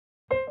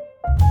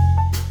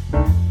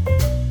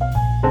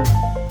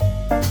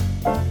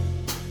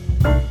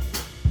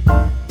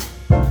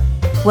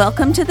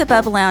Welcome to the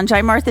Bubba Lounge.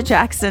 I'm Martha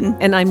Jackson.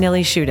 And I'm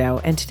Nellie Shudo.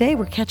 And today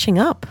we're catching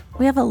up.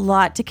 We have a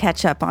lot to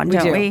catch up on,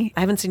 don't we? I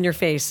haven't seen your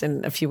face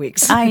in a few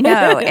weeks. I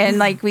know.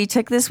 And we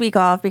took this week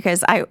off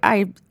because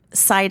I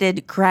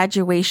cited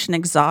graduation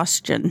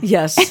exhaustion.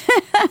 Yes.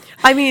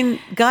 I mean,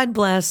 God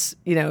bless,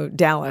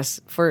 Dallas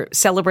for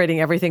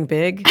celebrating everything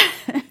big.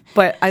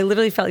 But I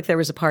literally felt like there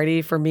was a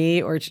party for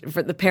me or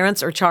for the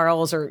parents or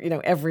Charles or,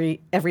 every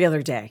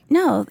other day.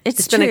 No,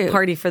 it's true. Been a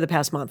party for the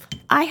past month.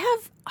 I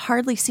have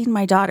hardly seen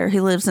my daughter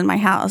who lives in my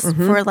house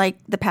for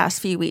the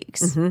past few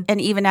weeks. And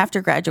even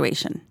after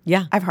graduation.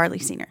 Yeah. I've hardly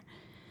seen her.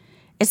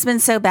 It's been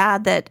so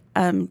bad that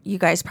you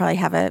guys probably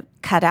have a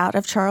cutout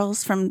of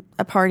Charles from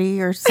a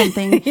party or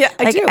something. Yeah,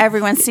 I do.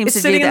 Everyone seems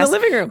it's to do this. Sitting in the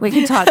living room. We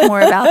can talk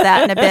more about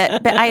that in a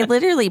bit. But I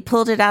literally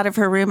pulled it out of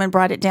her room and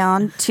brought it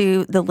down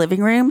to the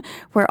living room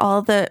where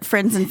all the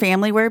friends and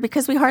family were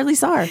because we hardly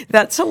saw her.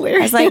 That's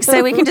hilarious. I was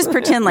so we can just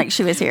pretend like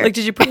she was here.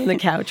 Did you put it on the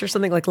couch or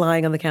something,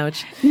 lying on the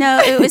couch? No,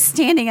 it was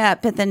standing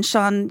up, but then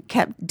Sean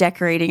kept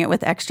decorating it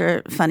with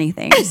extra funny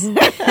things.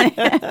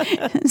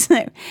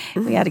 So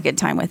we had a good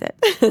time with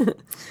it.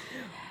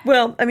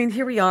 Well, I mean,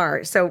 here we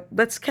are. So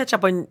let's catch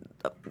up on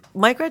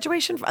my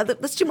graduation.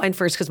 Let's do mine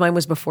first because mine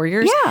was before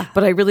yours. Yeah.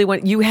 But I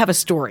really you have a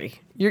story.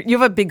 You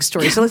have a big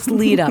story. So let's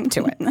lead up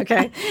to it.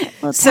 Okay.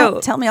 Well,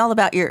 tell me all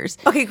about yours.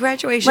 Okay,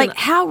 graduation.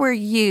 How were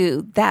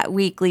you that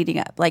week leading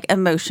up,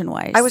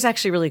 emotion-wise? I was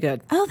actually really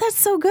good. Oh, that's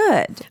so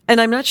good.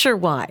 And I'm not sure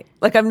why.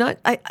 I'm not,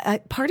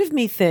 part of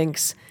me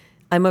thinks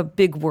I'm a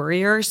big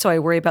worrier, so I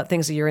worry about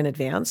things a year in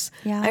advance.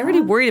 Yeah. I already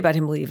worried about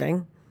him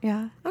leaving.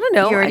 Yeah. I don't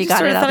know. You already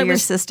got it out of your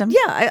system?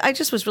 Yeah. I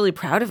just was really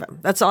proud of him.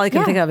 That's all I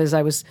can think of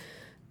is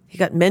he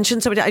got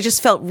mentioned so much. I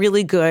just felt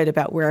really good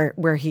about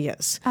where he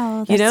is.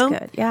 Oh, that's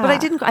good. Yeah. But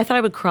I thought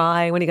I would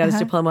cry when he got his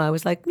diploma. I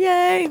was like,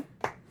 yay.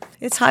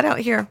 It's hot out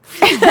here.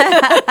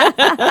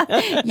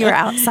 You were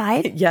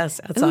outside? Yes,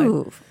 outside.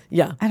 Ooh.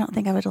 Yeah. I don't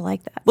think I would have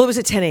liked that. Well, it was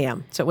at 10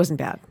 a.m., so it wasn't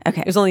bad. Okay.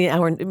 It was only an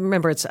hour.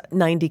 Remember, it's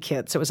 90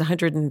 kids, so it was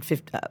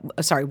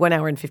 1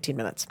 hour and 15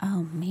 minutes.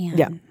 Oh, man.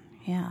 Yeah.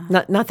 Yeah.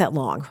 Not that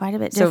long. Quite a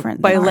bit different.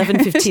 So by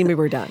 11:15, we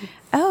were done.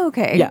 Oh,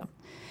 okay. Yeah.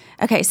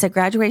 Okay, so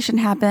graduation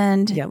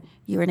happened. Yep.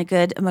 You were in a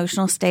good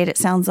emotional state, it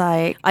sounds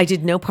like. I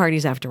did no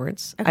parties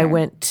afterwards. Okay. I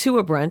went to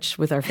a brunch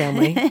with our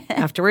family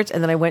afterwards,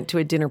 and then I went to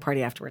a dinner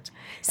party afterwards.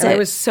 So and I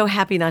was so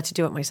happy not to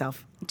do it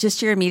myself.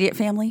 Just your immediate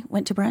family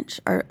went to brunch,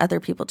 or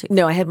other people too?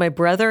 No, I had my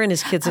brother and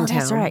his kids in town.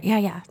 That's right.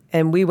 Yeah.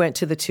 And we went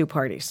to the two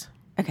parties.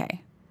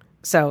 Okay.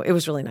 So it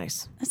was really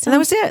nice. And that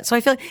was it. So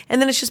I feel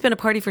and then it's just been a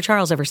party for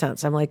Charles ever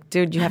since. I'm like,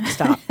 dude, you have to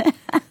stop.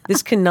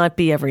 This cannot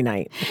be every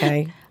night,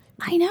 okay?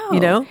 I know. You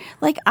know?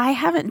 I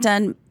haven't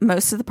done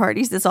most of the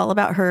parties. It's all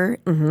about her.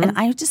 And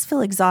I just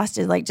feel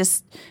exhausted,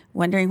 just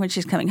wondering when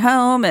she's coming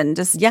home and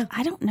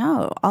I don't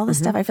know, all this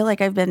stuff. I feel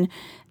like I've been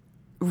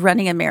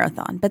running a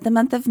marathon. But the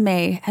month of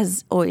May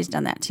has always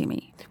done that to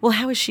me. Well,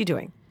 how is she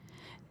doing?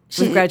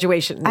 With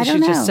graduation. I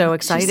don't know. She's just so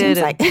excited.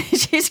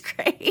 She's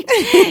great.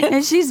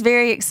 And she's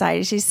very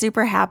excited. She's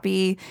super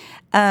happy.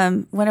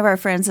 One of our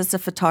friends is a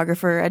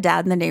photographer, a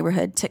dad in the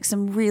neighborhood, took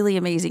some really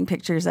amazing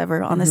pictures of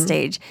her on the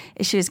stage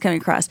as she was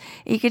coming across.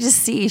 You could just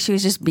see she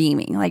was just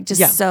beaming,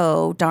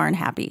 so darn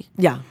happy.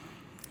 Yeah.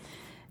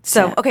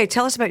 So, okay,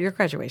 tell us about your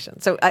graduation.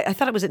 So I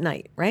thought it was at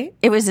night, right?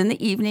 It was in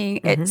the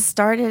evening. It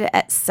started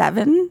at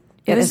 7.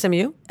 At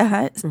SMU?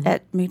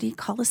 At Moody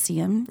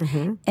Coliseum.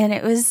 And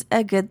it was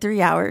a good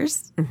 3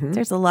 hours.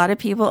 There's a lot of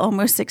people,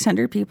 almost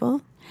 600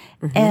 people.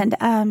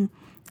 And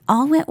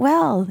all went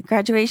well.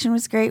 Graduation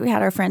was great. We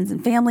had our friends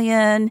and family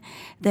in.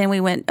 Then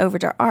we went over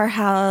to our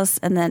house.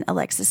 And then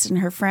Alexis and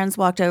her friends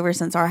walked over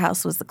since our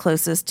house was the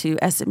closest to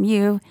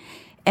SMU.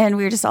 And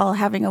we were just all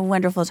having a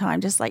wonderful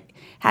time, just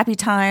happy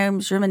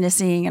times,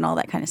 reminiscing, and all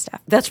that kind of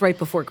stuff. That's right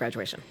before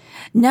graduation.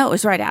 No, it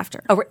was right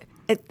after. Oh,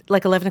 at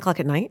 11 o'clock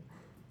at night?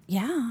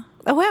 Yeah.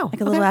 Oh, wow.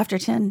 A little after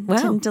 10, wow.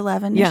 10 to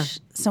 11-ish,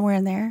 somewhere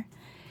in there.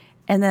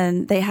 And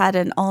then they had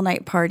an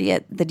all-night party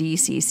at the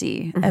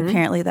DCC.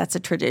 Apparently that's a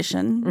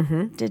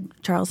tradition. Did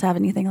Charles have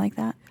anything like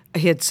that?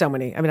 He had so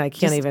many. I mean, I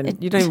can't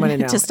you don't even want to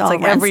know. Just it's all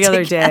every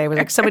other together. day.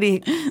 It was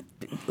somebody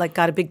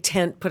got a big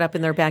tent put up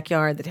in their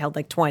backyard that held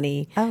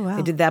 20. Oh, wow.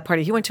 They did that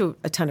party. He went to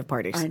a ton of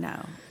parties. I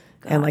know.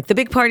 God. And the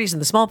big parties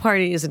and the small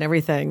parties and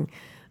everything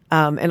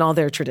and all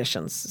their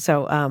traditions.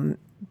 So,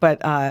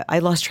 but I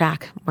lost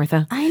track,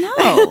 Martha. I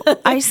know.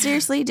 I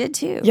seriously did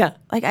too. Yeah.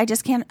 I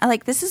just can't.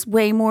 This is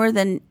way more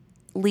than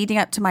leading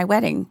up to my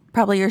wedding.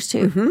 Probably yours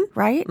too,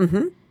 right?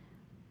 Oh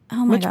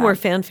my Much God. more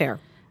fanfare.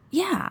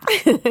 Yeah.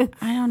 I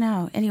don't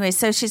know. Anyway,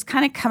 so she's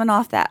kind of coming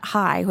off that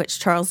high, which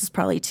Charles is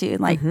probably too.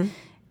 And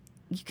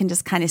you can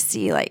just kind of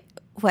see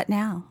what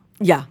now?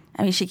 Yeah.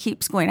 I mean, she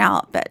keeps going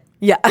out, but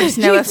yeah. there's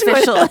no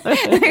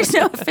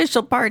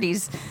official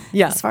parties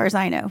as far as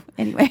I know.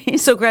 Anyway.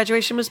 So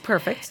graduation was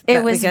perfect.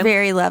 It was weekend.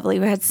 very lovely.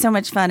 We had so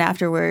much fun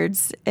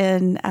afterwards.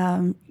 And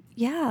the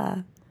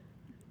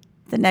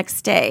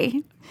next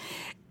day,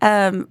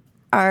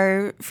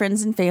 our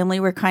friends and family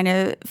were kind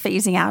of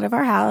phasing out of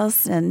our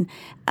house, and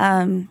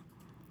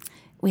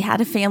we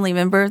had a family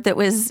member that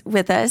was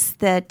with us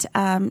that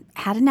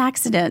had an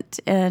accident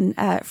and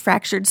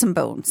fractured some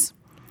bones.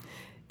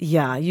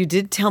 Yeah, you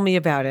did tell me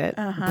about it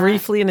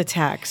briefly in a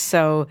text.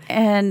 So,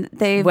 and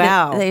they've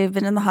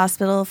been in the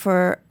hospital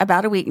for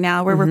about a week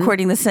now. We're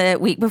recording this a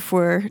week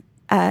before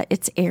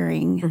it's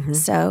airing,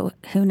 so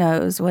who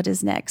knows what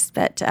is next?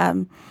 But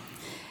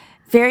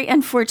very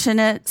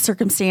unfortunate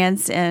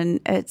circumstance,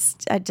 and it's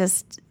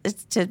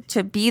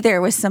to be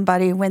there with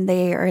somebody when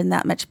they are in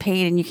that much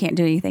pain and you can't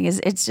do anything.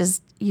 It's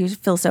just you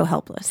feel so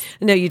helpless.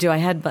 No, you do. I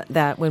had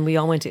that when we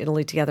all went to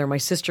Italy together. My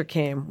sister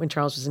came when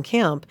Charles was in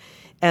camp.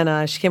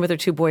 And she came with her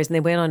 2 boys, and they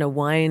went on a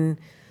wine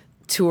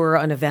tour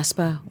on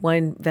a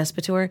wine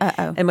Vespa tour.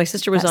 Uh-oh. And my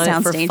sister was on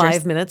it for dangerous.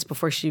 5 minutes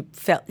before she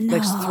felt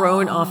like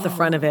thrown off the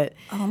front of it.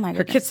 Oh my goodness.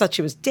 Her kids thought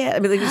she was dead. I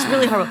mean, it was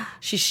really horrible.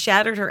 She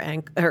shattered her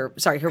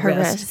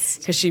wrist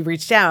because she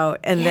reached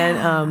out, and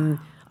then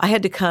I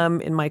had to come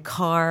in my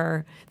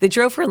car. They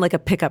drove her in like a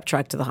pickup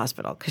truck to the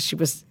hospital because she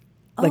was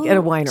like at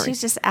a winery.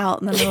 She's just out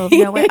in the middle of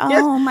nowhere.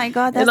 Oh my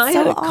God, that's so And I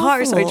had a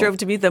car, so I awful. drove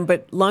to meet them.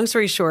 But long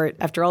story short,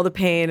 after all the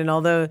pain and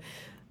all the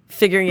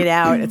figuring it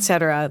out,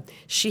 etc.,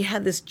 she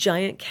had this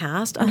giant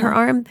cast on her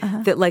arm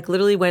that like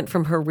literally went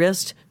from her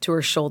wrist to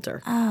her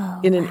shoulder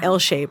in an L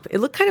shape. It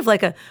looked kind of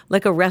like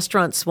a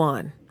restaurant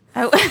swan.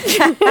 Oh.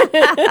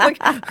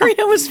 Like, her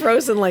hand was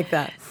frozen like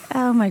that.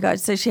 Oh my God!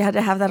 So she had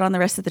to have that on the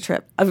rest of the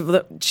trip.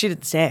 She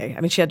didn't stay.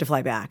 I mean, she had to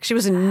fly back. She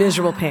was in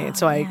miserable pain,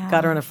 so I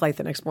got her on a flight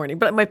the next morning.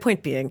 But my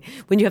point being,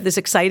 when you have this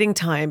exciting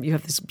time, you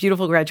have this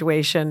beautiful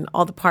graduation,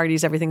 all the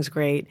parties, everything's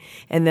great,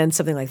 and then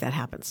something like that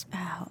happens.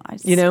 Oh,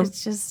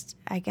 It's just.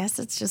 I guess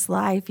it's just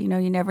life. You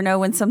never know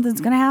when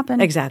something's going to happen.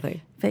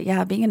 Exactly. But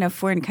yeah, being in a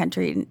foreign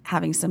country and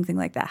having something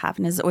like that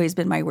happen has always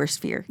been my worst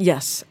fear.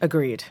 Yes,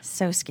 agreed.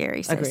 So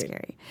scary, Agreed.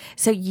 scary.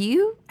 So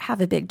you have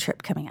a big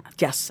trip coming up.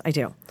 Yes, I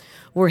do.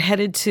 We're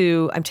headed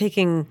to, I'm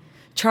taking,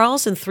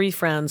 Charles and 3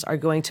 friends are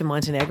going to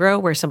Montenegro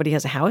where somebody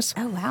has a house.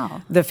 Oh,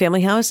 wow. The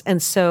family house.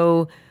 And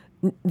so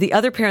the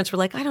other parents were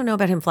like, I don't know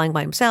about him flying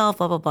by himself,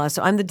 blah, blah, blah.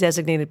 So I'm the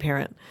designated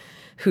parent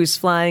who's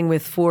flying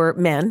with 4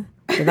 men,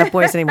 they're not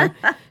boys anymore,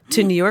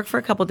 to New York for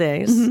a couple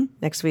days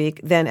next week.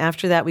 Then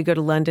after that, we go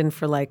to London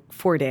for like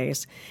 4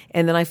 days.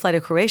 And then I fly to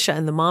Croatia,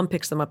 and the mom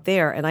picks them up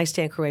there, and I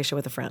stay in Croatia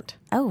with a friend.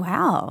 Oh,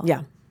 wow.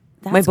 Yeah.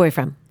 My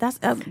boyfriend. That's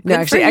good No,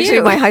 for actually,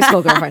 you. my high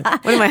school girlfriend.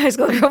 One of my high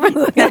school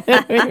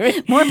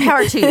girlfriends. More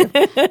power to you.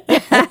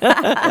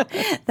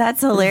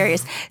 That's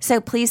hilarious.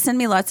 So please send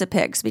me lots of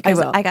pics because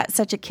I will. I got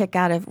such a kick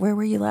out of, where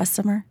were you last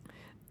summer?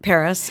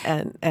 Paris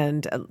and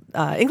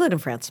England and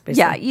France, basically.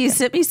 Yeah, you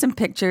sent me some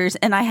pictures,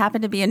 and I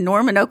happened to be in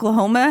Norman,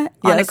 Oklahoma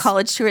on a Yes.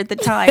 college tour at the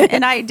time,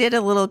 and I did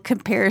a little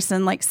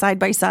comparison, like side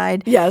by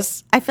side.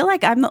 Yes. I feel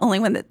like I'm the only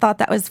one that thought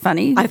that was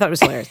funny. I thought it was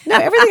hilarious. No,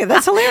 everything,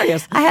 that's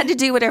hilarious. I had to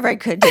do whatever I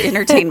could to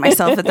entertain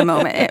myself at the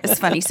moment. It was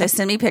funny. So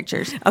send me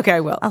pictures. Okay, I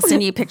will. I'll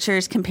send you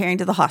pictures comparing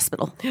to the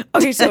hospital.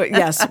 Okay, so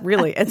yes,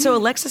 really. And so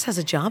Alexis has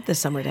a job this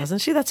summer, doesn't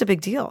she? That's a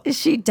big deal.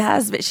 She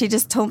does, but she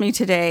just told me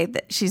today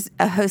that she's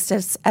a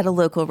hostess at a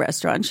local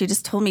restaurant. She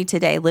just told me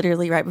today,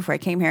 literally right before I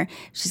came here,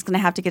 she's going to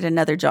have to get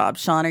another job.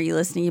 Sean, are you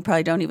listening? You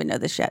probably don't even know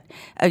this yet.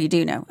 Oh, you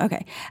do know.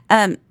 Okay.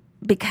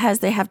 Because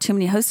they have too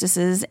many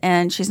hostesses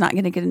and she's not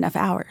going to get enough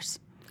hours.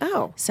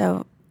 Oh.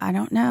 So I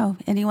don't know.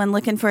 Anyone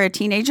looking for a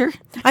teenager?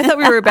 I thought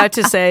we were about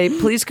to say,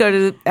 please go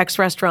to X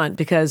restaurant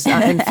because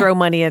and throw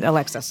money at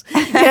Alexis.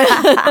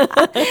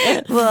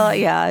 Well,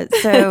 yeah.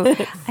 So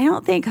I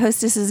don't think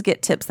hostesses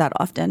get tips that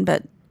often,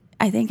 but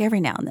I think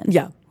every now and then.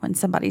 Yeah. When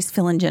somebody's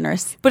feeling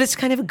generous. But it's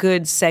kind of a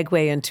good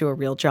segue into a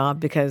real job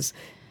because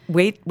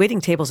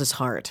waiting tables is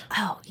hard.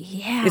 Oh,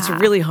 yeah. It's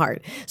really hard.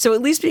 So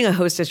at least being a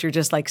hostess, you're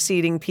just like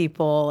seating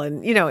people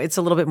and, you know, it's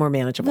a little bit more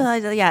manageable.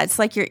 Well, yeah, it's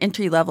like your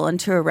entry level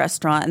into a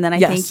restaurant. And then I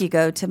Yes. think you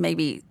go to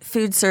maybe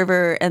food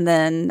server and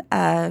then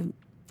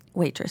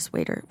waitress,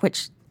 waiter,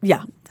 which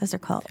Yeah. those are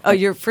called. Oh,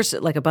 you're first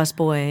like a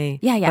busboy,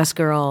 Yeah. bus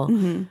girl,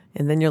 and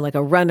then you're like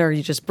a runner.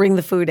 You just bring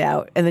the food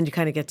out, and then you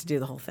kind of get to do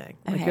the whole thing.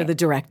 Like Okay. you're the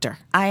director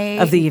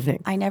of the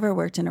evening. I never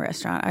worked in a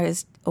restaurant. I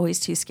was always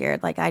too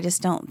scared. Like, I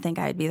just don't think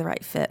I'd be the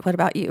right fit. What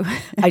about you?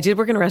 I did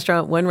work in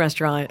one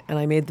restaurant, and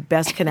I made the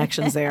best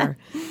connections there.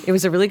 It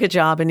was a really good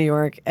job in New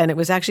York, and it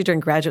was actually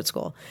during graduate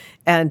school.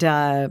 And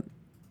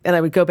I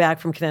would go back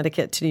from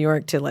Connecticut to New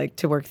York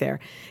to work there.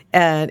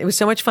 And it was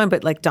so much fun,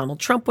 but like Donald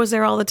Trump was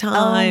there all the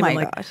time. my and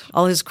like gosh.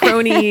 all his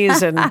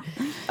cronies. And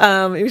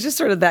it was just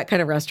sort of that kind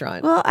of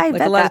restaurant. Well, I like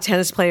bet a lot of that-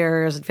 tennis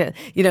players.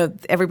 You know,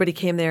 everybody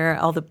came there,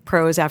 all the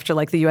pros after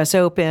like the US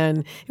Open.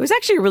 It was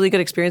actually a really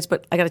good experience,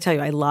 but I got to tell you,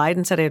 I lied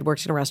and said I had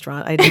worked in a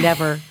restaurant. I had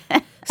never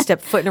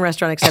stepped foot in a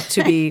restaurant except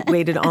to be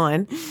waited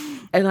on.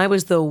 And I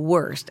was the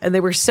worst. And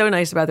they were so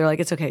nice about it. They're like,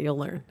 it's okay, you'll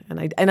learn.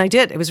 And I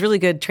did. It was really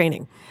good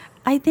training.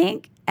 I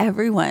think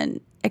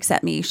everyone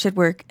accept me, should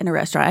work in a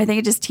restaurant. I think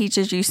it just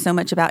teaches you so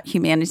much about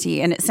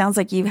humanity. And it sounds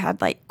like you've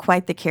had like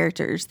quite the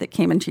characters that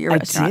came into your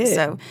restaurant. did.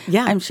 So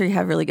Yeah. I'm sure you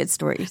have really good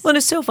stories. Well,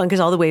 it's so fun because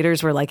all the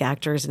waiters were like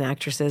actors and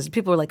actresses.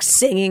 People were like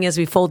singing as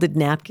we folded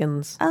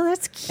napkins Oh,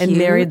 that's cute. and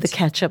married the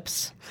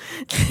ketchups.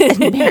 And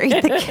married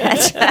the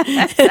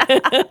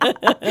ketchup.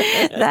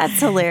 That's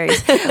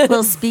hilarious.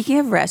 Well, speaking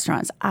of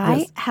restaurants,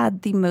 I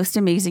had the most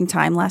amazing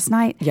time last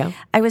night. Yeah.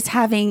 I was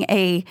having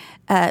a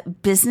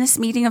business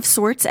meeting of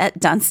sorts at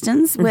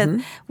Dunstan's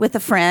with a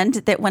friend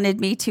that wanted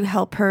me to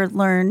help her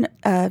learn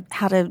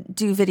how to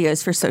do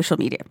videos for social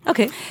media.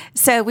 Okay.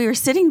 So we were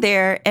sitting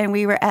there and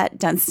we were at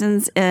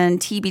Dunstan's in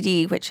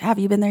TBD, which have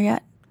you been there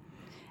yet?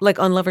 Like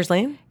on Lover's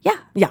Lane? Yeah.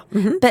 Yeah.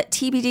 Mm-hmm. But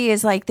TBD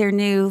is like their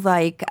new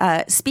like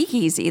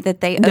speakeasy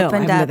that they No, I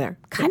opened haven't been up there.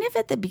 kind of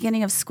at the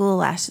beginning of school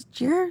last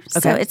year. So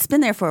Okay. it's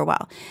been there for a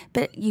while.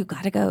 But you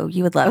got to go.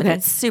 You would love it. Okay.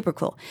 It's super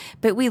cool.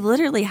 But we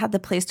literally had the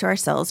place to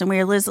ourselves and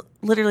we were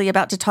literally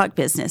about to talk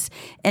business.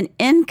 And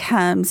in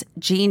comes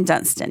Gene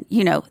Dunstan,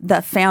 you know,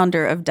 the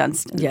founder of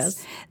Dunstan's.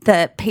 Yes.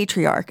 The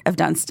patriarch of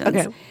Dunstan's.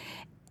 Okay.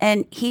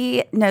 And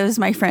he knows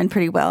my friend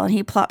pretty well. And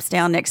he plops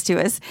down next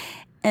to us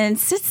and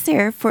sits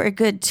there for a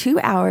good 2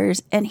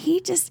 hours. And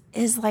he just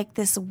is like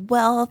this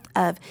wealth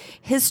of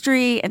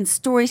history and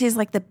stories. He's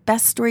like the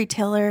best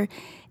storyteller.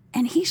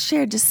 And he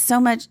shared just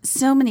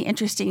so many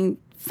interesting,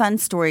 fun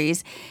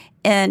stories.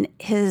 And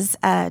his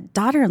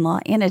daughter-in-law,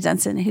 Anna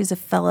Dunstan, who's a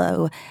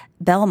fellow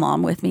Bell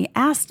mom with me,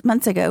 asked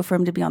months ago for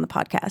him to be on the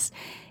podcast.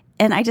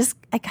 And I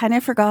kind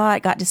of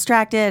forgot, got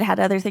distracted, had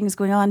other things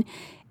going on.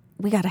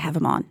 We got to have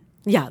him on.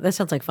 Yeah, that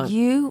sounds like fun.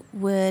 You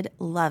would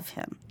love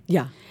him.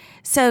 Yeah.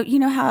 So you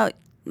know how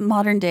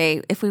modern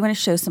day, if we want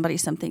to show somebody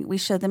something, we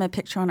show them a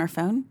picture on our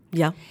phone?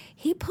 Yeah.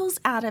 He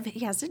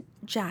has a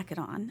jacket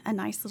on, a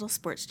nice little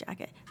sports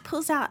jacket,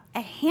 pulls out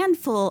a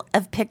handful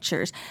of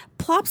pictures,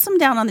 plops them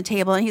down on the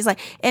table, and he's like,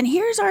 and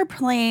here's our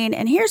plane,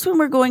 and here's when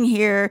we're going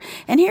here,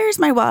 and here's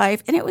my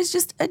wife. And it was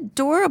just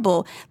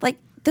adorable. Like,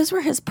 those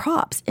were his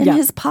props in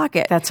his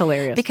pocket. That's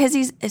hilarious. Because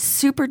he's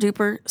super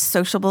duper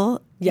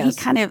sociable. Yes.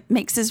 He kind of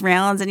makes his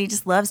rounds, and he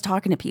just loves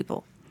talking to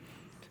people.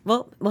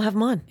 Well, we'll have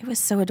him on. It was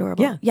so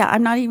adorable. Yeah. Yeah,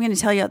 I'm not even going to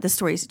tell you the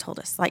stories he told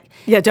us. Like,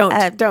 Yeah,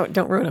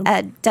 don't ruin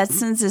him.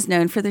 Dunstan's is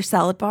known for their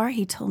salad bar.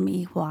 He told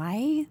me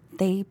why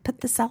they put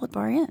the salad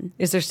bar in.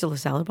 Is there still a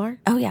salad bar?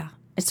 Oh yeah,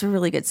 it's a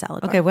really good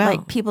salad bar. Okay, wow.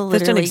 Like people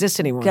Those literally don't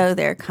exist anymore. go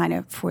there kind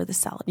of for the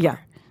salad bar. Yeah.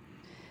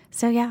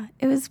 So yeah,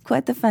 it was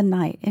quite the fun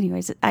night.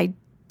 Anyways, I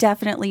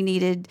definitely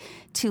needed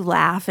to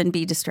laugh and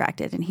be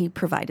distracted, and he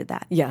provided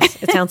that.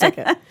 Yes, it sounds like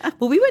it.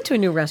 Well, we went to a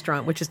new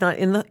restaurant, which is not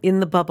in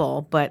the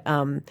bubble, but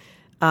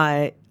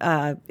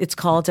it's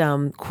called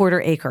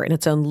Quarter Acre, and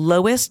it's on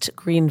Lowest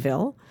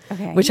Greenville,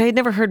 which I had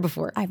never heard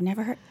before. I've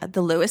never heard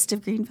the lowest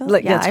of Greenville.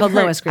 Like, yeah, it's called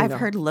Lowest Greenville. I've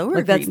heard lower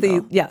Like, that's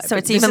Greenville. So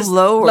it's this even is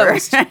lower.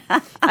 lowest.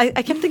 I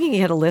kept thinking he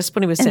had a lisp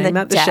when he was saying the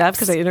that, the chef,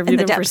 because I depths- interviewed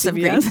in the him for depths of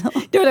CBS.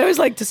 Greenville. No, and I was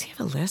like, does he have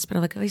a lisp? And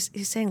I'm like, oh, he's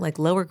saying like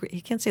lower. He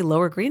can't say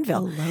Lower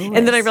Greenville. Lowest.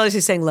 And then I realized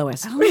he's saying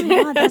lowest. Oh my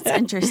God, that's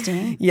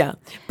interesting. Yeah,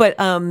 but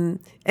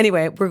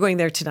anyway, we're going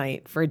there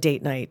tonight for a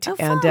date night, Oh,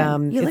 fun.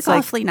 and You it's look like,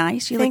 awfully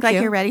nice. You Thank look like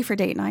you. you're ready for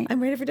date night.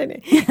 I'm ready for dinner.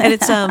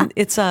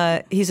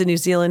 And he's a New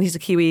Zealand, he's a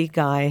Kiwi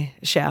guy,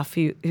 chef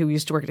who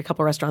used to work at a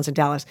couple of restaurants in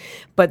Dallas.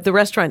 But the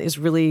restaurant is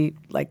really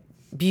like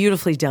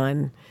beautifully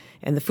done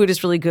and the food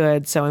is really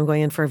good. So I'm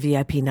going in for a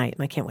VIP night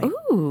and I can't wait.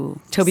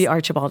 Ooh, Toby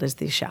Archibald is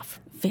the chef.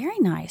 very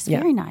nice. Yeah.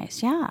 Very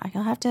nice. Yeah,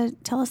 you'll have to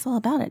tell us all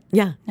about it.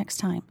 Yeah. next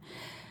time.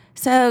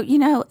 So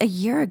a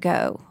year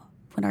ago,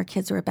 when our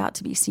kids were about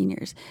to be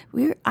seniors,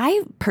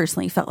 I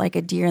personally felt like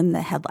a deer in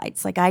the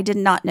headlights. Like I did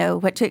not know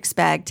what to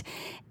expect,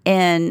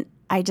 and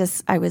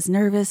I was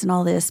nervous and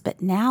all this.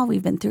 But now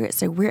we've been through it,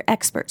 so we're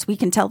experts. We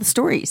can tell the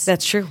stories.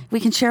 That's true. We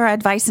can share our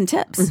advice and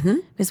tips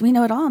because we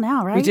know it all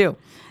now, right? We do.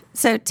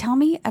 So tell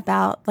me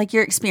about like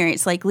your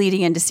experience, like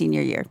leading into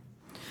senior year.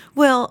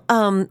 Well,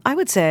 I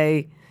would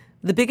say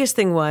the biggest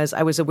thing was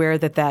I was aware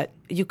that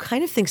you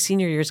kind of think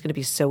senior year is going to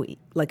be so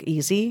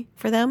easy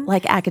for them.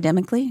 Like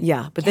academically?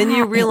 Yeah, but then Yeah,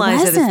 you it realize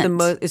that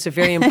wasn't. it's a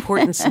very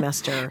important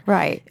semester,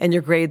 Right. And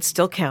your grades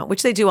still count,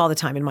 which they do all the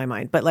time in my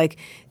mind. But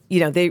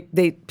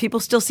they people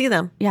still see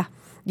them. Yeah.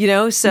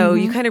 So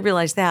you kind of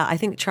realize that. I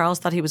think Charles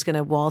thought he was going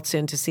to waltz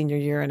into senior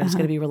year and it was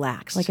going to be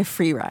relaxed, Like a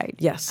free ride.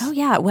 Yes. Oh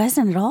yeah, it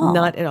wasn't at all.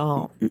 Not at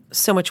all.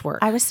 So much work.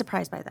 I was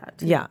surprised by that.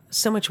 Yeah,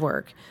 so much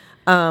work.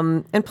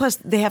 And plus,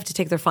 they have to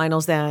take their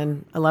finals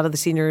then. A lot of the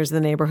seniors in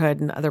the neighborhood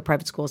and other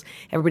private schools,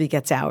 everybody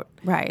gets out.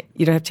 Right.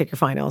 You don't have to take your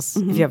finals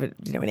if you have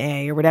an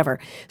A or whatever.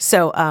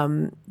 So,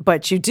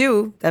 but you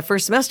do that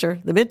first semester,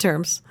 the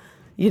midterms,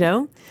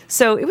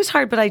 So it was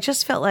hard, but I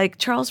just felt like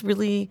Charles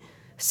really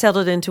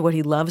settled into what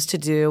he loves to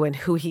do and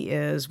who he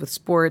is with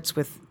sports,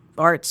 with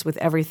arts, with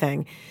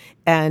everything.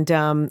 And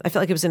I felt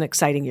like it was an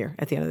exciting year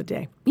at the end of the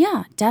day.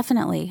 Yeah,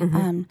 definitely.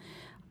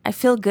 I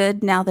feel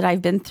good now that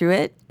I've been through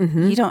it.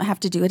 You don't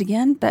have to do it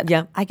again, but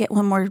Yeah. I get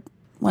one more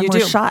You do.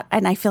 shot,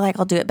 and I feel like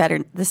I'll do it better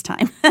this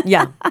time.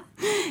 Yeah.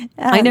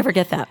 I never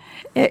get that.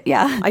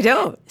 Yeah. I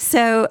don't.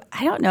 So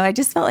I don't know. I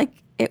just felt like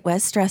it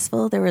was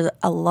stressful. There was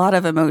a lot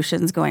of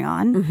emotions going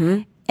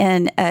on.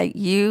 And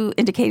you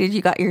indicated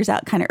you got yours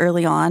out kind of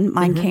early on.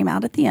 Mine came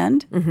out at the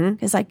end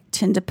because I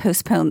tend to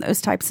postpone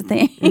those types of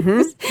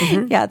things.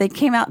 Yeah, they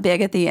came out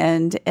big at the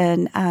end.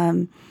 And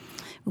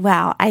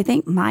wow, I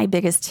think my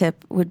biggest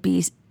tip would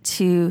be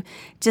to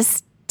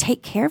just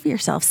take care of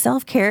yourself.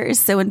 Self-care is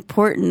so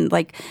important,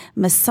 like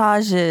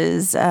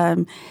massages,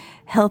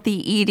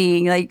 healthy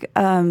eating, like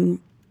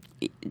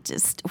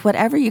just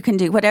whatever you can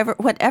do,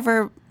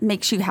 whatever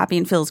makes you happy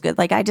and feels good.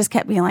 Like I just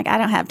kept being like, I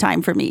don't have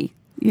time for me,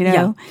 you know?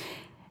 Yeah.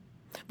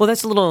 Well,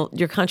 that's a little,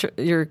 you're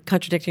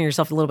contradicting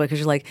yourself a little bit because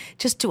you're like,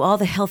 just do all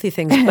the healthy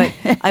things.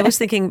 But I was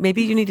thinking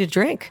maybe you need a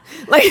drink.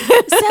 Like,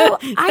 so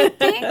I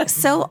think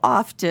so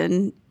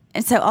often,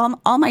 and so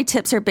all my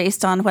tips are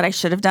based on what I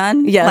should have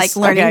done, Yes, like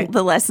learning okay.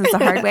 the lessons the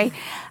hard way.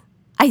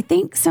 I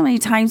think so many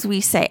times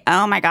we say,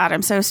 oh my God,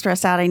 I'm so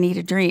stressed out, I need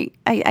a drink.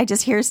 I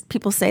just hear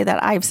people say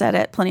that. I've said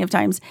it plenty of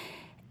times.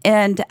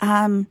 And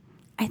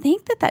I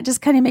think that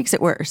just kind of makes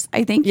it worse.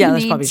 I think you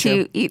need to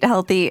true. eat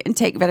healthy and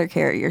take better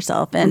care of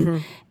yourself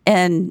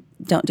and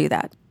don't do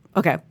that.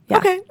 Okay. Yeah.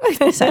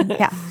 Okay. So,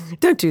 yeah.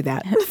 Don't do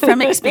that.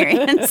 From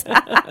experience.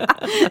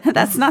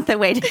 That's not the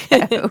way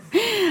to go.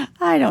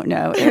 I don't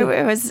know.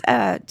 It was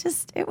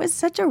it was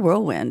such a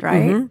whirlwind,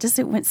 right? Just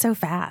it went so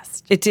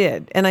fast. It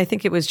did. And I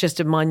think it was just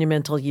a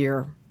monumental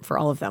year for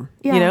all of them,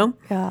 Yeah. you know?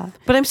 Yeah.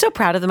 But I'm so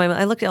proud of them.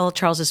 I looked at all of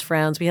Charles's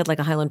friends. We had like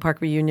a Highland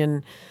Park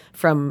reunion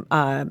from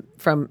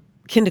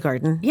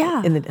kindergarten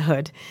in the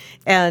hood.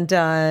 And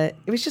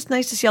it was just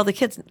nice to see all the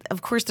kids.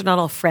 Of course, they're not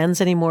all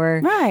friends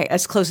anymore, Right.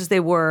 as close as they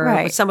were.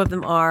 Right. But some of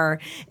them are.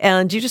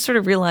 And you just sort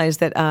of realize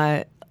that,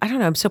 I don't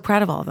know, I'm so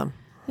proud of all of them.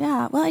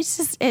 Yeah, well,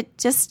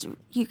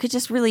 you could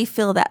just really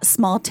feel that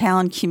small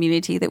town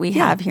community that we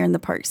have here in the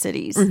Park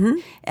Cities.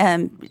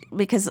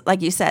 Because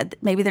like you said,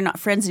 maybe they're not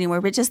friends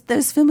anymore, but just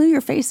those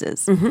familiar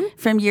faces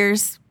from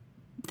years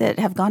that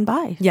have gone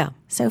by. Yeah.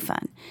 So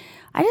fun.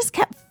 I just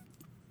kept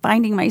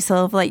finding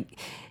myself like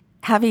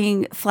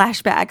having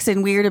flashbacks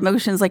and weird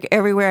emotions like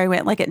everywhere I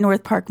went, like at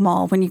North Park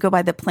Mall when you go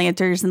by the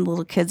planters and the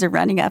little kids are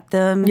running up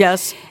them.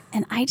 Yes.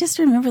 And I just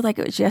remember like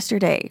it was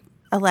yesterday,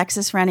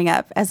 Alexis running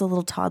up as a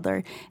little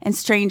toddler and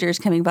strangers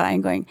coming by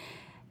and going,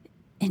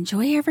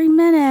 enjoy every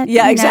minute.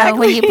 Yeah, You know, exactly.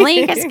 when you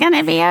blink, it's going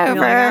to be over.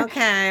 You're like,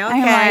 okay,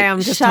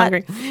 I'm just shut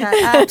hungry.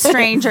 up,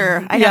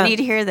 stranger. I Yeah. don't need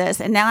to hear this.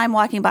 And now I'm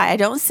walking by. I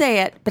don't say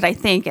it, but I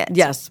think it.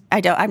 Yes.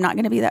 I'm not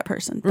going to be that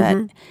person.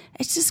 But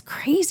it's just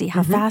crazy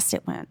how fast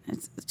it went.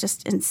 It's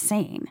just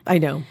insane. I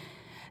know.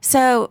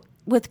 So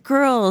with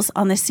girls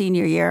on the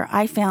senior year,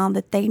 I found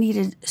that they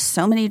needed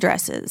so many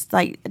dresses.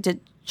 Like, did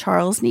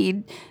Charles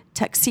need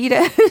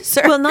tuxedos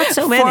or Well, not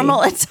so many.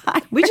 formal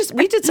attire? We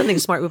did something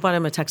smart. We bought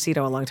him a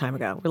tuxedo a long time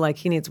ago. We're like,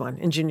 he needs one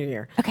in junior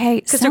year.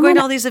 Okay, Because they're going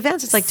to all these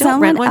events. It's like, don't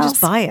rent one,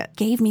 just buy it.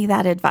 Gave me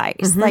that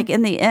advice. Like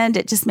in the end,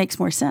 it just makes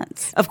more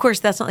sense. Of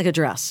course, that's not like a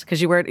dress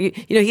because you wear it.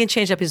 You know, he can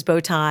change up his bow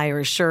tie or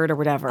his shirt or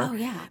whatever. Oh,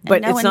 yeah. But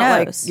And no it's one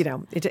not knows.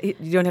 like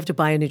you don't have to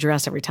buy a new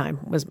dress every time.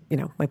 Was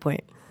my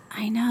point.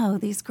 I know.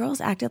 These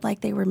girls acted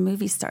like they were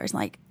movie stars.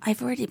 Like,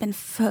 I've already been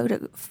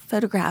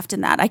photographed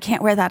in that. I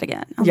can't wear that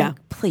again. I'm Yeah.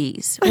 like,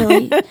 please,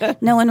 really?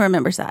 No one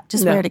remembers that.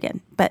 Just No. wear it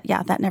again. But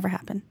yeah, that never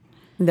happened.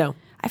 No.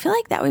 I feel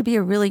like that would be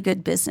a really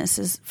good business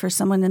is for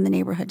someone in the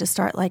neighborhood to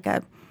start like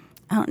a,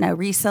 I don't know,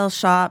 resale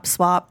shop,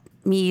 swap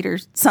meet or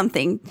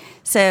something.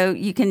 So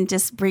you can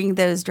just bring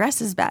those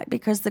dresses back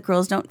because the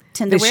girls don't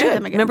tend They to wear should.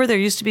 them again. Remember, there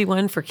used to be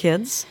one for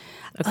kids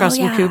across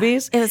from yeah.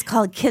 Kubi's. It was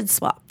called Kids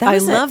Swap. I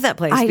love that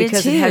place I did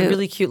because it had too.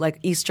 really cute like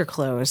Easter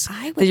clothes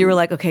I that you were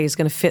like, okay, he's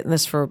going to fit in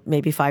this for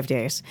maybe 5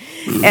 days,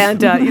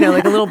 and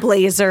like a little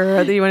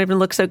blazer that you wouldn't even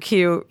look so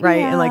cute,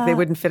 right? And like they Yeah.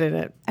 wouldn't fit in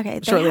it. Okay,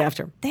 shortly had,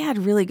 after. They had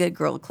really good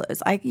girl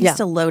clothes. I used Yeah.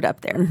 to load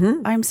up there.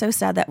 I'm so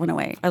sad that went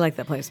away. I like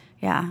that place.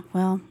 Yeah,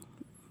 well,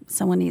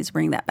 someone needs to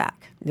bring that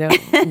back. Yeah,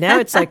 now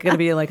it's like going to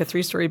be like a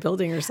 3-story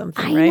building or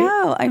something, I right?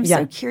 know. I'm Yeah.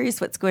 so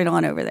curious what's going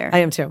on over there. I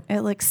am too.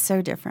 It looks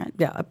so different.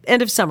 Yeah,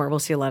 end of summer we'll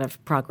see a lot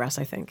of progress.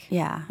 I think.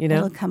 Yeah, you know.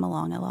 it'll come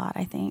along a lot,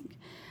 I think.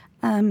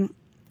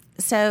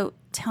 So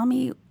tell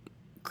me,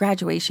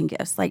 graduation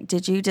gifts. Like,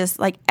 did you just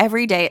like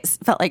every day? It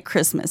felt like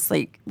Christmas,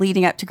 like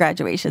leading up to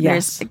graduation.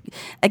 Yes. There's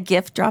a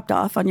gift dropped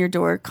off on your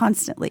door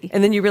constantly.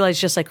 And then you realize,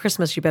 just like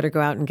Christmas, you better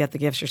go out and get the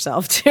gifts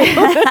yourself too.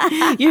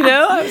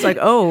 I was like,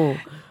 oh,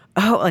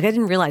 like I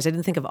didn't realize. I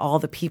didn't think of all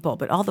the people,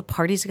 but all the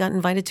parties I got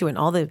invited to and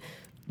all the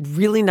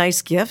really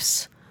nice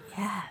gifts.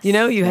 Yes,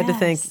 You had to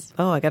think, yes.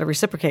 oh, I got to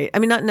reciprocate. I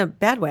mean, not in a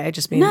bad way. I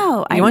just mean,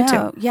 No, I you want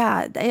know. to.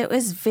 Yeah, it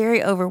was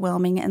very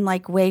overwhelming and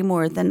like way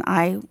more than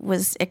I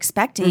was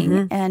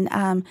expecting.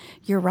 And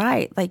you're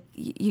right. Like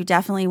you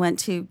definitely went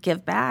to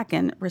give back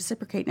and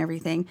reciprocate and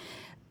everything.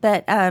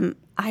 But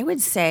I would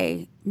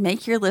say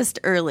make your list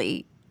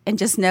early and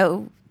just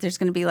know there's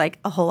going to be like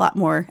a whole lot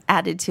more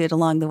added to it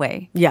along the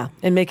way. Yeah,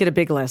 and make it a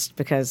big list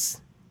because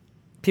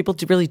people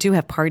really do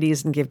have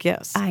parties and give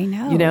gifts. I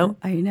know. You know?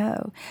 I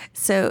know.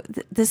 So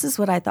this is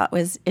what I thought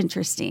was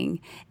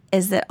interesting.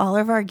 is that all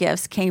of our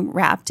gifts came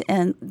wrapped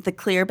in the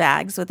clear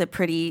bags with a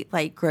pretty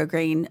like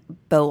grosgrain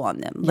bow on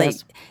them.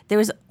 Yes.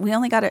 Like we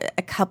only got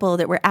a couple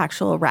that were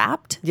actual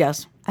wrapped.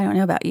 Yes. I don't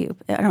know about you.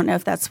 I don't know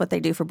if that's what they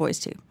do for boys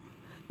too.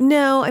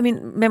 No, I mean,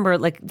 remember,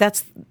 like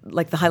that's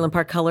like the Highland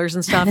Park colors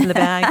and stuff in the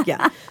bag.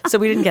 Yeah, so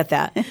we didn't get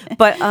that,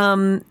 but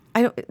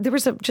there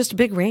was just a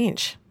big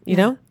range, you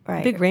know,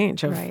 right, big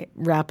range of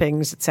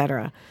wrappings,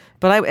 etc.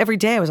 But every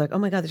day I was like, oh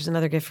my God, there's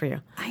another gift for you.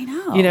 I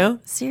know, you know,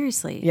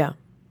 seriously. Yeah.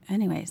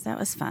 Anyways, that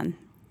was fun.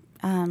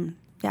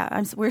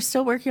 We're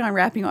still working on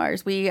wrapping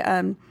ours.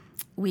 I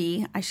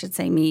should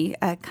say me,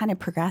 kind of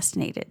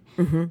procrastinated.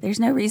 Mm-hmm. There's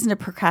no reason to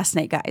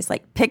procrastinate, guys.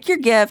 Like, pick your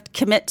gift,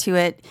 commit to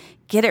it,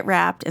 get it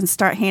wrapped, and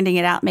start handing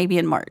it out maybe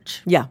in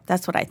March. Yeah.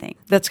 That's what I think.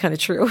 That's kind of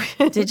true.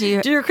 Did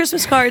you? Do your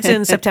Christmas cards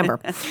in September.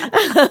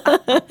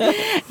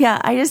 Yeah,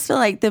 I just feel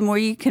like the more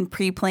you can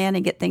pre-plan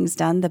and get things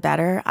done, the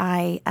better.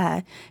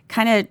 I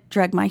kind of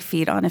drug my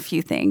feet on a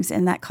few things,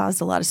 and that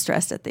caused a lot of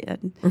stress at the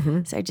end.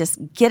 Mm-hmm. So just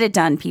get it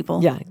done,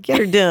 people. Yeah, get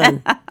her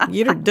done.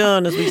 Get her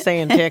done, as we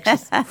say in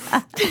Texas.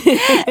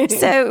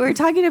 So we're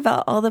talking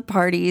about all the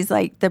parties,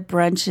 like the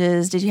brunches.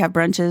 Did you have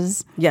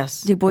brunches?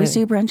 Yes. Do boys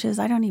do brunches?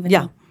 I don't even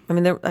know. I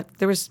mean,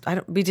 there was.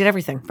 We did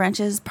everything.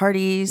 Brunches,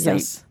 parties,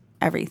 yes, like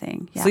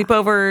everything. Yeah.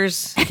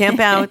 Sleepovers,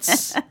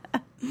 campouts.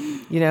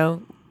 You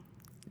know,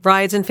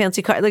 rides in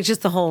fancy cars. Like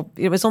just the whole.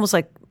 It was almost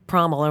like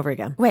prom all over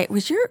again. Wait,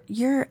 was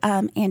your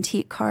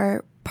antique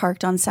car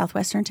parked on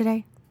Southwestern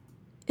today?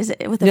 Is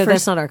it with No,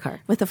 that's not our car.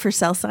 With the for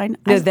sale sign?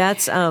 No,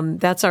 that's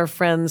our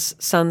friend's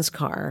son's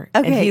car,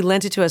 okay, and he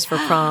lent it to us for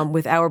prom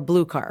with our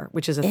blue car,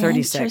 which is a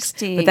 36.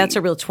 Interesting. But that's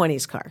a real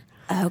 20s car.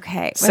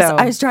 Okay. So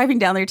I was driving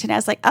down there today. I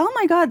was like, oh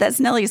my God, that's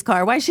Nellie's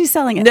car. Why is she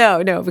selling it?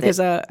 No, because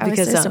I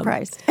was so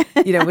surprised.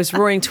 You know, it was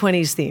Roaring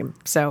 20s theme.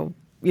 So,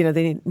 you know,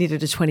 they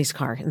needed a 20s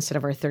car instead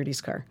of our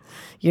 30s car,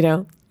 you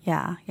know?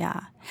 Yeah,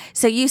 yeah.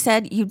 So you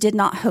said you did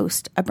not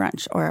host a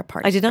brunch or a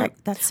party. I did not. Right?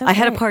 That's so I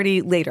had a great.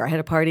 party later. I had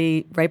a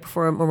party right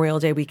before Memorial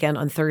Day weekend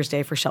on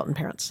Thursday for Shelton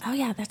parents. Oh,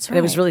 yeah, that's right. And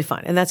it was really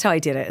fun. And that's how I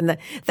did it. And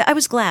I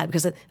was glad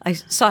because I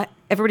saw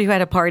everybody who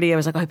had a party. I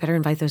was like, oh, I better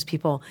invite those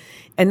people.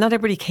 And not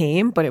everybody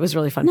came, but it was a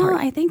really fun party.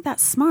 No, I think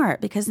that's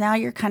smart because now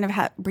you're kind of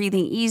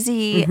breathing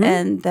easy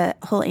and the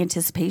whole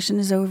anticipation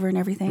is over and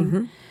everything.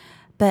 Mm-hmm.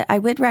 But I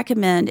would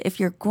recommend if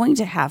you're going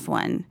to have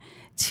one,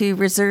 to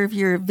reserve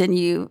your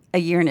venue a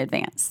year in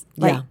advance.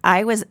 Like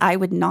I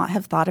would not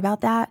have thought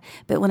about that,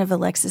 but one of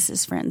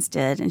Alexis's friends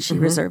did, and she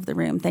reserved the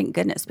room. Thank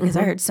goodness, because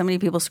I heard so many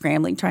people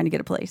scrambling trying to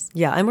get a place.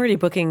 Yeah, I'm already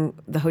booking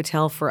the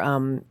hotel for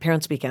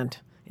Parents Weekend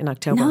in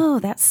October. No,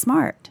 that's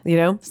smart. You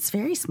know, it's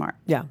very smart.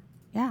 Yeah,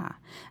 yeah.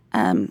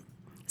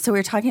 So we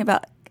were talking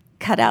about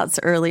cutouts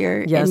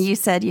earlier, yes, and you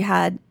said you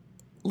had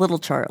Little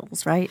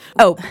Charles, right?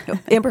 Oh,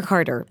 Amber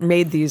Carter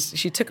made these.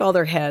 She took all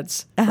their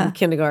heads from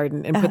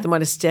kindergarten and put them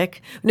on a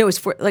stick. No, it was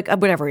for like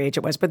whatever age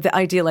it was. But the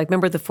idea, like,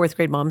 remember the 4th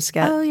grade mom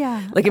sketch? Oh,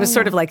 yeah. Like it was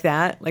sort of like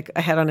that, like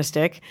a head on a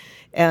stick,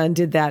 and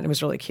did that. And it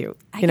was really cute.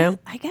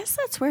 I guess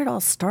that's where it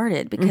all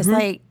started because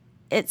like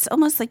it's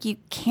almost like you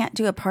can't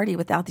do a party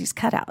without these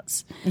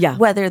cutouts. Yeah.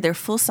 Whether they're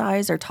full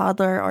size or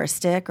toddler or a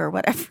stick or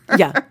whatever.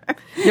 Yeah.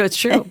 No, it's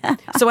true.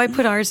 So I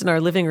put ours in our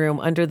living room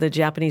under the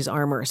Japanese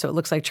armor. So it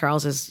looks like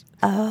Charles is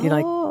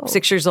like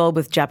 6 years old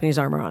with Japanese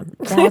armor on.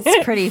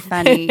 That's pretty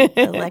funny.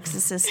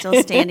 Alexis is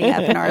still standing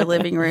up in our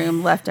living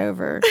room left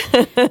over.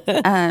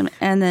 And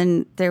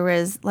then there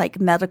was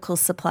like medical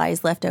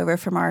supplies left over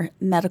from our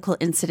medical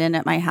incident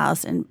at my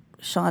house, and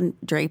Sean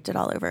draped it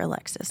all over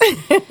Alexis,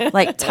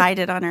 like tied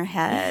it on her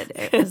head.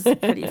 It was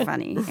pretty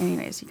funny.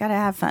 Anyways, you got to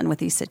have fun with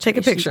these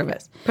situations. Take a picture of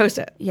it. Post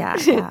it. Yeah,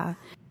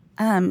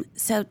 yeah.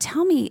 So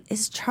tell me,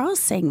 is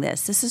Charles saying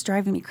this? This is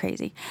driving me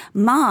crazy.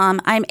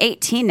 Mom, I'm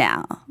 18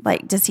 now.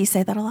 Like, does he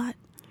say that a lot?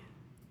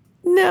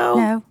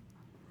 No.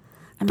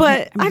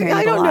 But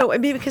I don't know.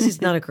 Maybe because he's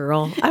not a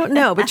girl. I don't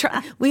know. But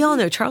we all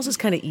know Charles is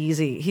kind of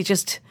easy. He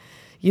just,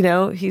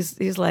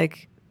 he's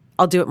like,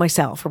 I'll do it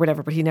myself or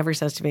whatever. But he never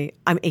says to me,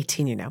 I'm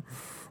 18, you know.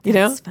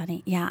 That's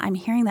funny. Yeah, I'm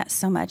hearing that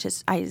so much.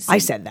 I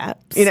said that,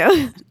 you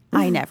know.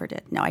 I never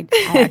did. No, I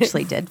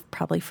actually did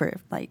probably for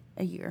like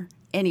a year.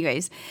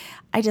 Anyways,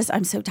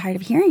 I'm so tired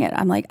of hearing it.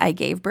 I'm like, I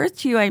gave birth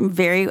to you. I'm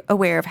very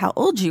aware of how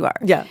old you are.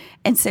 Yeah.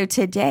 And so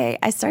today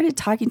I started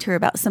talking to her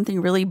about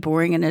something really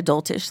boring and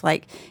adultish,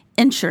 like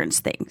insurance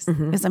things,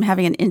 because I'm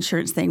having an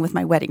insurance thing with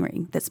my wedding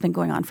ring that's been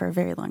going on for a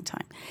very long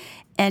time.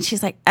 And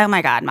she's like, oh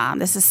my God, Mom,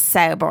 this is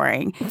so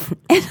boring.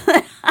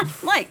 And I'm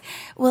like,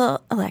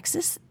 well,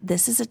 Alexis,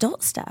 this is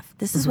adult stuff.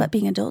 This is what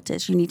being adult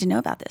is. You need to know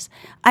about this.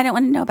 I don't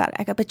want to know about it.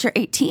 I go, but you're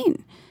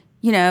 18.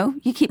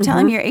 You keep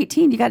telling me you're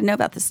 18. You got to know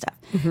about this stuff.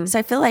 So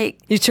I feel like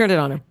you turned it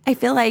on him. I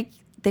feel like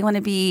they want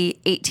to be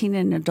 18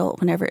 and an adult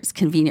whenever it's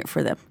convenient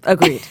for them.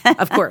 Agreed.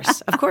 Of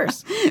course.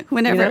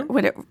 Whenever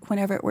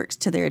it works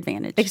to their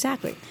advantage.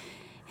 Exactly.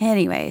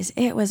 Anyways,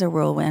 it was a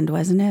whirlwind,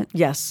 wasn't it?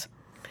 Yes.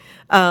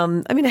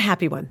 A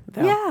happy one,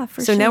 though. Yeah,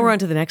 for sure. So now we're on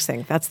to the next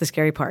thing. That's the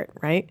scary part,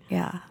 right?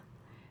 Yeah.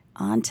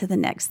 On to the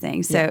next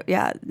thing. So,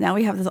 now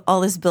we have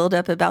all this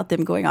buildup about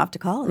them going off to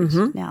college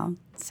now.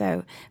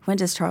 So when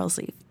does Charles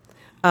leave?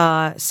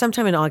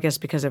 Sometime in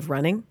August because of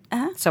running.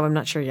 So I'm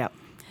not sure yet.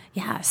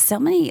 Yeah, so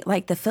many,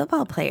 like the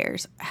football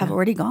players have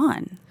already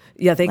gone.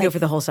 Yeah, they go for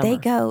the whole summer. They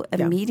go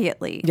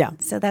immediately. Yeah.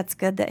 So that's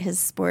good that his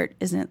sport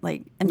isn't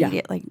like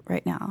immediate like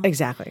right now.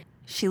 Exactly.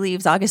 She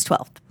leaves August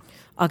 12th.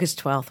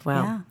 August 12th.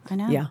 Wow. Yeah, I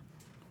know. Yeah.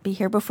 Be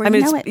here before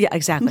you know it. Yeah,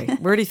 exactly.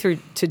 We're already through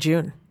to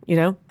June, you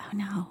know? Oh,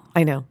 no.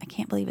 I know. I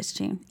can't believe it's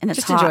June. And it's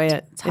Just hot. enjoy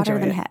it. It's hotter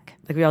Enjoy than it. heck.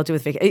 Like we all do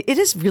with vacation. It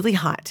is really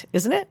hot,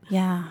 isn't it?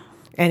 Yeah.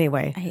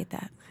 Anyway. I hate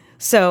that.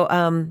 So,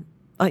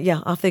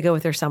 off they go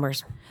with their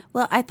summers.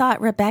 Well, I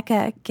thought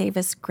Rebecca gave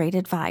us great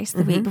advice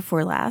the week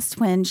before last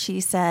when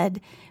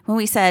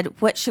we said,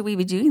 what should we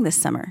be doing this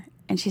summer?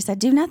 And she said,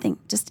 do nothing.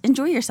 Just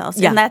enjoy yourselves.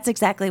 Yeah. And that's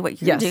exactly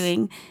what you're Yes.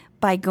 doing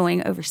by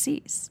going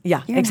overseas. Yeah,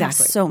 You're gonna have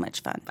exactly. so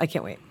much fun. I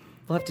can't wait.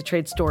 We'll have to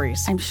trade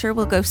stories. I'm sure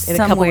we'll go In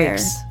somewhere. a couple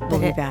weeks, we'll but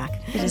be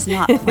back. It is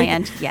not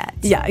planned yet.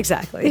 Yeah,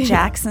 exactly. The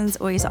Jacksons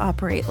always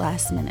operate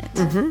last minute.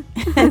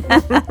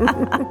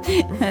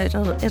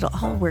 It'll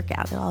all work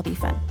out. It'll all be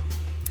fun.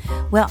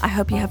 Well, I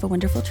hope you have a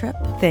wonderful trip.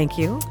 Thank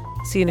you.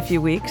 See you in a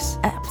few weeks.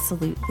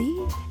 Absolutely.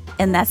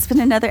 And that's been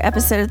another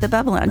episode of The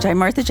Bubble Lounge. I'm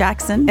Martha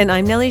Jackson. And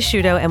I'm Nellie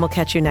Shudo, and we'll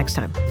catch you next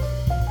time.